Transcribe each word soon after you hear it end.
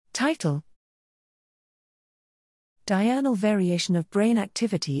Title: Diurnal variation of brain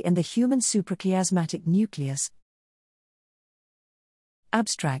activity in the human suprachiasmatic nucleus.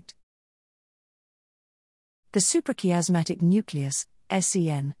 Abstract: The suprachiasmatic nucleus,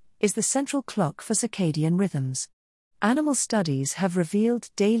 SCN, is the central clock for circadian rhythms. Animal studies have revealed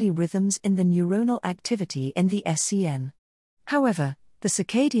daily rhythms in the neuronal activity in the SCN. However, the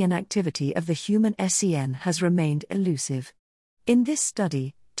circadian activity of the human SCN has remained elusive. In this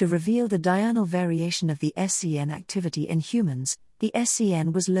study, to reveal the diurnal variation of the SCN activity in humans, the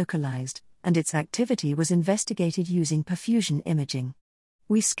SCN was localized, and its activity was investigated using perfusion imaging.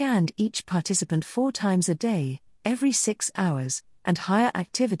 We scanned each participant 4 times a day, every 6 hours, and higher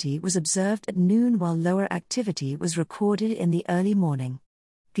activity was observed at noon while lower activity was recorded in the early morning.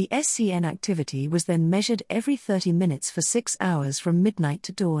 The SCN activity was then measured every 30 minutes for 6 hours from midnight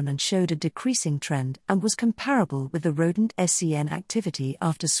to dawn and showed a decreasing trend and was comparable with the rodent SCN activity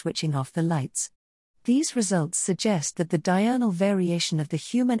after switching off the lights. These results suggest that the diurnal variation of the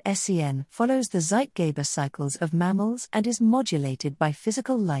human SCN follows the Zeitgeber cycles of mammals and is modulated by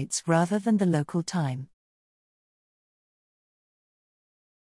physical lights rather than the local time.